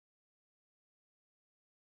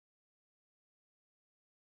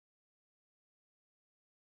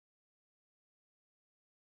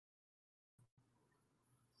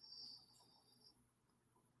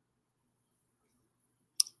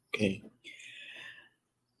Okay.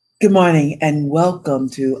 Good morning and welcome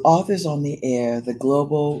to Authors on the Air, the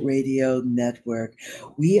global radio network.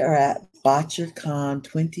 We are at Bouchercon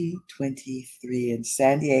 2023 in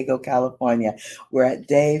San Diego, California. We're at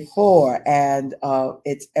day 4, and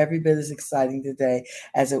it's every bit as exciting today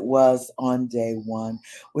as it was on day 1.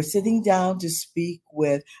 We're sitting down to speak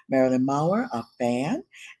with Marilyn Mauer, a fan,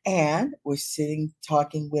 and we're sitting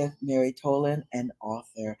talking with Mary Tolan, an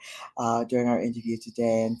author, during our interview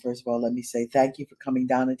today. And first of all, let me say thank you for coming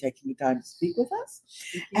down and taking the time to speak with us.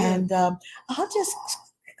 And I'll just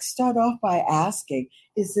start off by asking,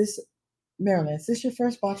 Marilyn, is this your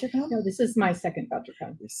first Bouchercon? No, this is my second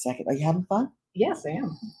Bouchercon. Your second. Are you having fun? Yes, I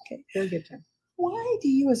am. Okay. Very good time. Why do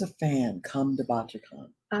you as a fan come to Bouchercon?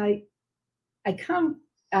 I come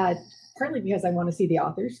partly because I want to see the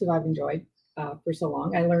authors that I've enjoyed for so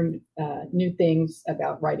long. I learned new things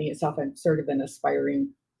about writing itself. I'm sort of an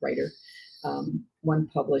aspiring writer. One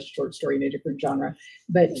published short story in a different genre.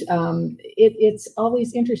 But it's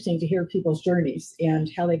always interesting to hear people's journeys and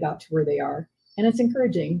how they got to where they are. And it's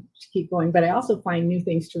encouraging to keep going. But I also find new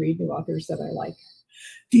things to read, new authors that I like.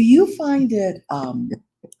 Do you find it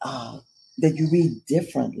that you read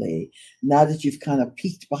differently now that you've kind of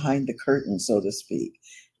peeked behind the curtain, so to speak?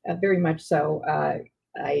 Very much so.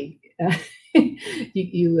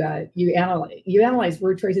 You analyze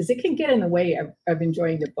word choices. It can get in the way of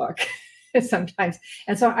enjoying the book sometimes.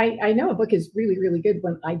 And so I know a book is really, really good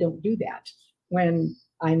when I don't do that, when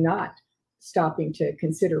I'm not stopping to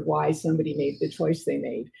consider why somebody made the choice they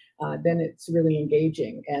made. Then it's really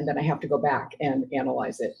engaging. And then I have to go back and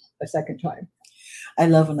analyze it a second time. I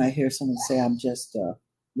love when I hear someone say I'm just a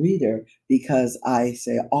reader, because I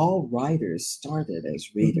say all writers started as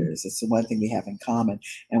readers. It's the one thing we have in common.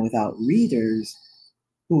 And without readers,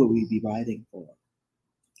 who would we be writing for?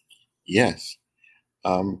 Yes.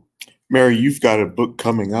 Mary, you've got a book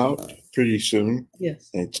coming out pretty soon. Yes.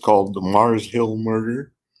 It's called The Mars Hill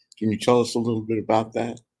Murder. Can you tell us a little bit about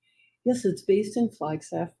that? Yes, it's based in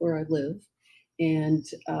Flagstaff, where I live. And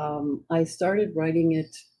I started writing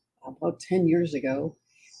it about 10 years ago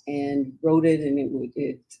and wrote it, and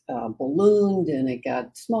it ballooned, and it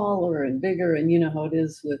got smaller and bigger. And you know how it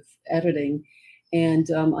is with editing. And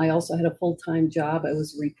I also had a full-time job. I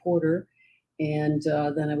was a reporter. And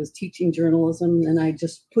then I was teaching journalism, and I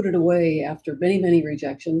just put it away after many, many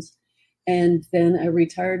rejections. And then I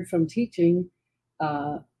retired from teaching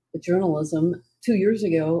journalism 2 years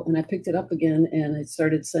ago, and I picked it up again, and I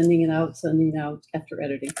started sending it out after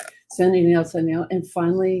editing, sending it out. And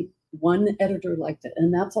finally, one editor liked it,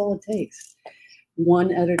 and that's all it takes.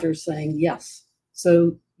 One editor saying yes.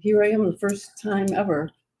 So here I am, the first time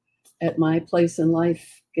ever at my place in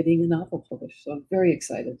life getting a novel published. So I'm very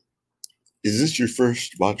excited. Is this your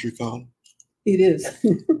first Bouchercon? It is.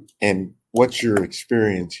 And what's your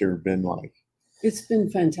experience here been like? It's been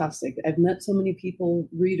fantastic. I've met so many people,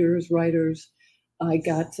 readers, writers. I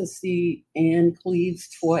got to see Anne Cleves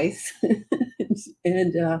twice.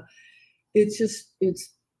 And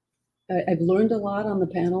I've learned a lot on the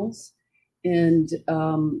panels, and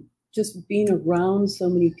just being around so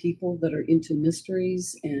many people that are into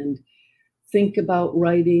mysteries and think about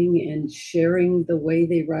writing and sharing the way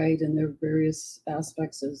they write and their various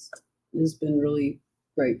aspects has been really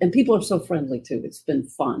great. And people are so friendly too. It's been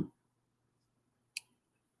fun.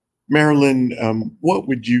 Marilyn, what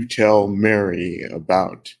would you tell Mary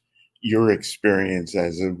about your experience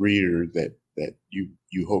as a reader that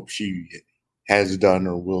you hope she has done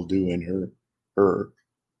or will do in her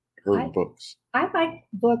books? I like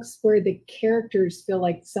books where the characters feel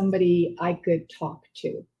like somebody I could talk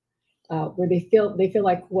to. Where they feel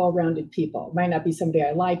like well-rounded people. Might not be somebody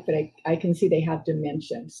I like, but I can see they have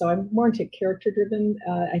dimension. So I'm more into character-driven,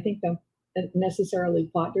 I think, than necessarily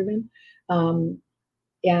plot-driven.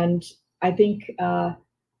 And I think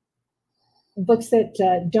books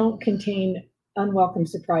that don't contain unwelcome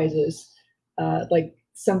surprises, like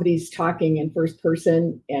somebody's talking in first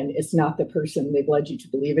person and it's not the person they've led you to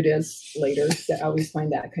believe it is later. I always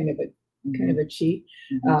find that kind of a cheat.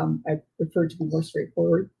 I prefer to be more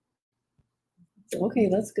straightforward. Okay,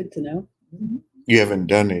 that's good to know. You haven't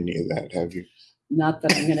done any of that, have you? Not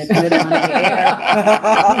that I'm going to put it on the air.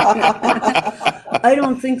 I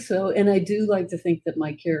don't think so. And I do like to think that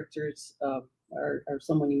my characters are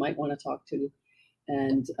someone you might want to talk to.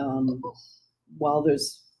 And while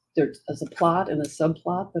there's a plot and a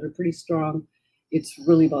subplot that are pretty strong, it's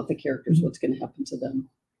really about the characters, what's going to happen to them.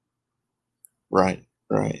 Right.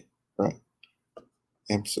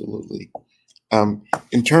 Absolutely.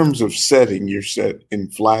 In terms of setting, you're set in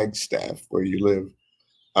Flagstaff, where you live.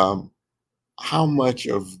 How much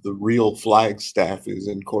of the real Flagstaff is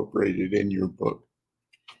incorporated in your book?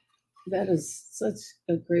 That is such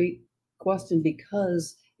a great question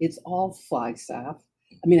because it's all Flagstaff.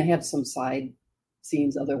 I mean, I have some side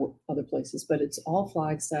scenes other places, but it's all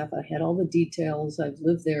Flagstaff. I had all the details. I've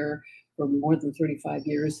lived there for more than 35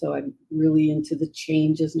 years, so I'm really into the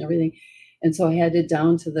changes and everything. And so I had it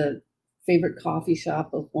down to the favorite coffee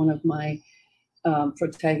shop of one of my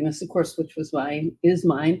protagonists, of course, which is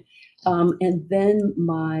mine. And then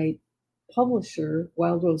my publisher,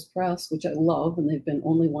 Wild Rose Press, which I love, and they've been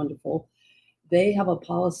only wonderful. They have a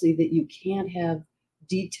policy that you can't have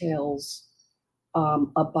details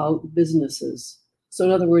about businesses. So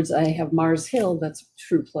in other words, I have Mars Hill, that's a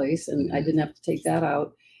true place, and I didn't have to take that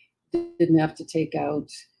out. Didn't have to take out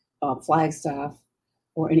Flagstaff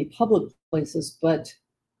or any public places, but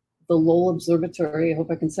the Lowell Observatory, I hope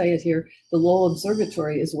I can say it here, the Lowell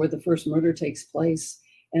Observatory is where the first murder takes place,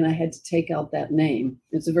 and I had to take out that name.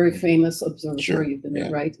 It's a very famous observatory. Sure. You've been there,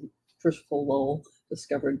 right? Christopher Lowell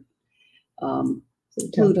discovered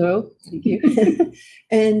Pluto. Thank you.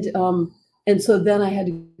 And so then I had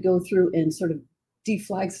to go through and sort of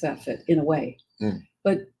de-Flagstaff it in a way.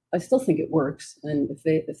 But I still think it works. And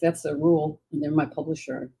if that's their rule, and they're my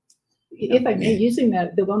publisher. If I may, using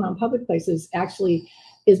the well-known public places actually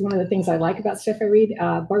is one of the things I like about stuff I read.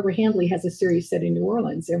 Barbara Handley has a series set in New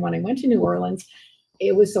Orleans. And when I went to New Orleans,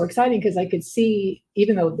 it was so exciting because I could see,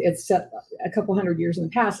 even though it's set a couple hundred years in the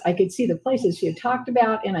past, I could see the places she had talked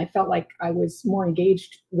about. And I felt like I was more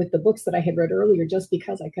engaged with the books that I had read earlier just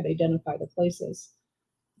because I could identify the places.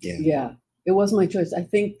 Yeah, it was my choice. I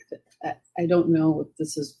think, I don't know if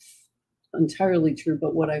this is entirely true,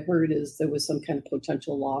 but what I heard is there was some kind of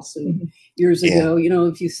potential lawsuit years ago. You know,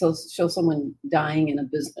 if you show someone dying in a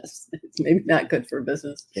business, it's maybe not good for a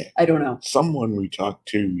business. I don't know. Someone we talked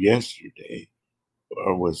to yesterday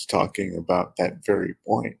was talking about that very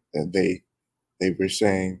point, that they were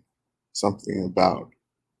saying something about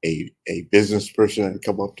a business person had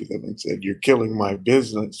come up to them and said, "You're killing my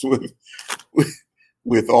business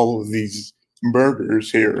with all of these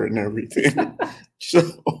murders here and everything." So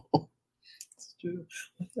it's true.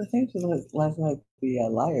 I think it was last night the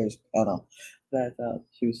Liars panel that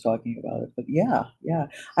she was talking about it. But yeah,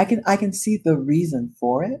 I can see the reason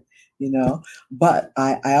for it, you know. But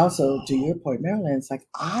I also, to your point, Marilyn, it's like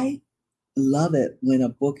I love it when a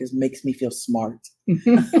book makes me feel smart.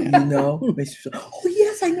 You know, makes me feel, oh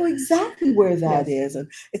yes, I know exactly where that is, and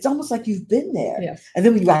it's almost like you've been there. Yes. And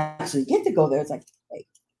then when you actually get to go there, it's like, hey.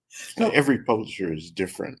 So, every publisher is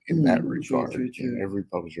different in that regard. True. And every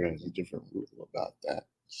publisher has a different rule about that.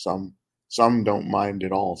 Some don't mind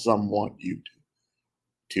at all. Some want you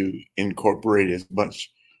to incorporate as much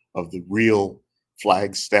of the real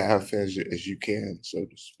Flagstaff as you can, so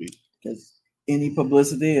to speak. Because any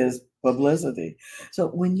publicity is publicity. So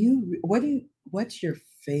when what's your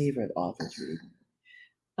favorite author to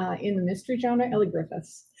read? In the mystery genre, Ellie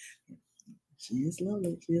Griffiths. She is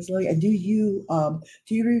lovely. And do you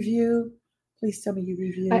review? Please tell me you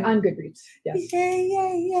review. On Goodreads. Yes.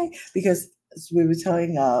 Yay. Because as we were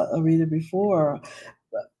telling a reader before,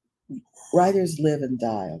 writers live and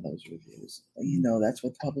die on those reviews. You know, that's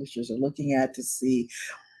what publishers are looking at to see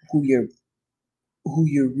who you're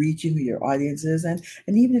reaching, who your audience is. And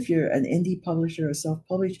even if you're an indie publisher or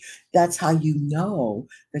self-published, that's how you know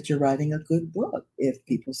that you're writing a good book. If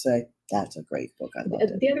people say, that's a great book, I love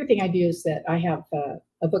it. The other thing I do is that I have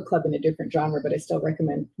a book club in a different genre, but I still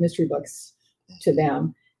recommend mystery books to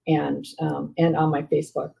them. And on my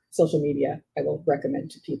Facebook, social media, I will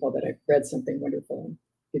recommend to people that I've read something wonderful. And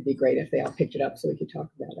it'd be great if they all picked it up so we could talk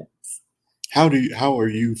about it. How are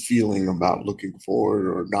you feeling about looking forward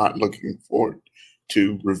or not looking forward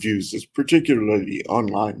to reviews, particularly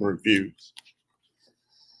online reviews?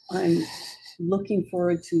 I'm looking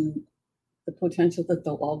forward to the potential that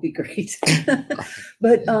they'll all be great.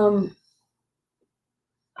 But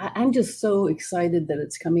I'm just so excited that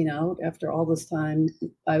it's coming out after all this time.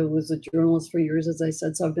 I was a journalist for years, as I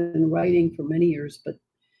said, so I've been writing for many years, but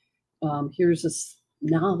here's this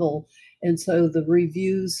novel. And so the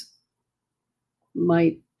reviews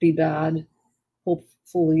might be bad,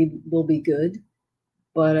 hopefully will be good,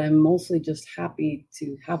 but I'm mostly just happy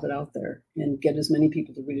to have it out there and get as many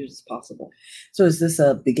people to read it as possible. So is this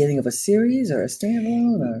a beginning of a series or a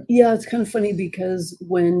standalone? Or? Yeah, it's kind of funny because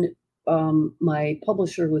when my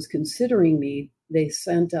publisher was considering me, they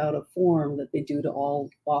sent out a form that they do to all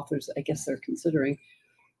authors, I guess they're considering.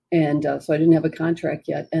 And so I didn't have a contract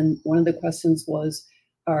yet. And one of the questions was,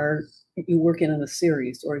 are you working on a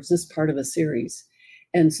series, or is this part of a series?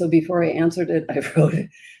 And so before I answered it,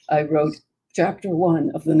 I wrote chapter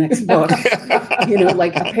 1 of the next book,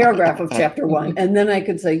 like a paragraph of chapter 1. And then I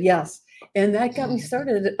could say yes. And that got me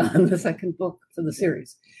started on the second book for the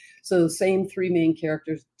series. So same three main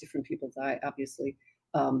characters, different people die, obviously.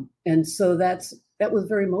 And so that was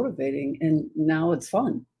very motivating, and now it's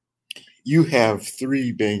fun. You have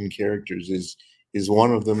three main characters. Is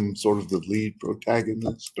one of them sort of the lead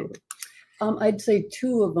protagonist, or? I'd say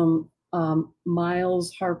two of them.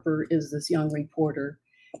 Miles Harper is this young reporter,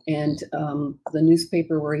 and the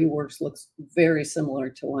newspaper where he works looks very similar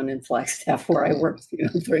to one in Flagstaff where I worked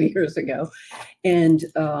 30 years ago. And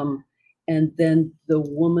then the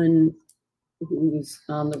woman who's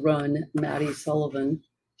on the run, Maddie Sullivan,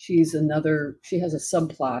 she has a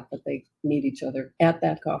subplot, but they meet each other at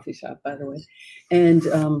that coffee shop, by the way. And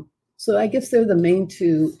so I guess they're the main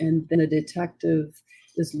two. And then a detective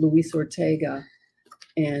is Luis Ortega,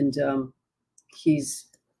 and he's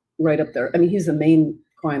right up there. I mean, he's the main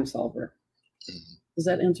crime solver. Does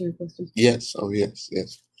that answer your question? Yes. Oh, yes,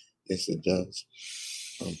 it does.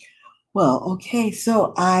 Well, okay,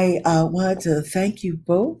 so I wanted to thank you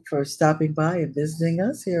both for stopping by and visiting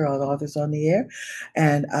us here on Authors on the Air.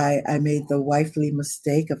 And I made the wifely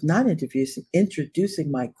mistake of not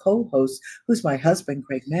introducing my co-host, who's my husband,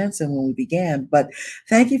 Craig Manson, when we began. But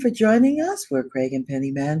thank you for joining us. We're Craig and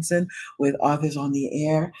Penny Manson with Authors on the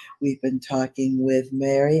Air. We've been talking with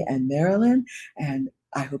Mary and Marilyn, and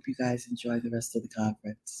I hope you guys enjoy the rest of the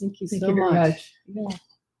conference. Thank you Thank so you very much. much. Yeah.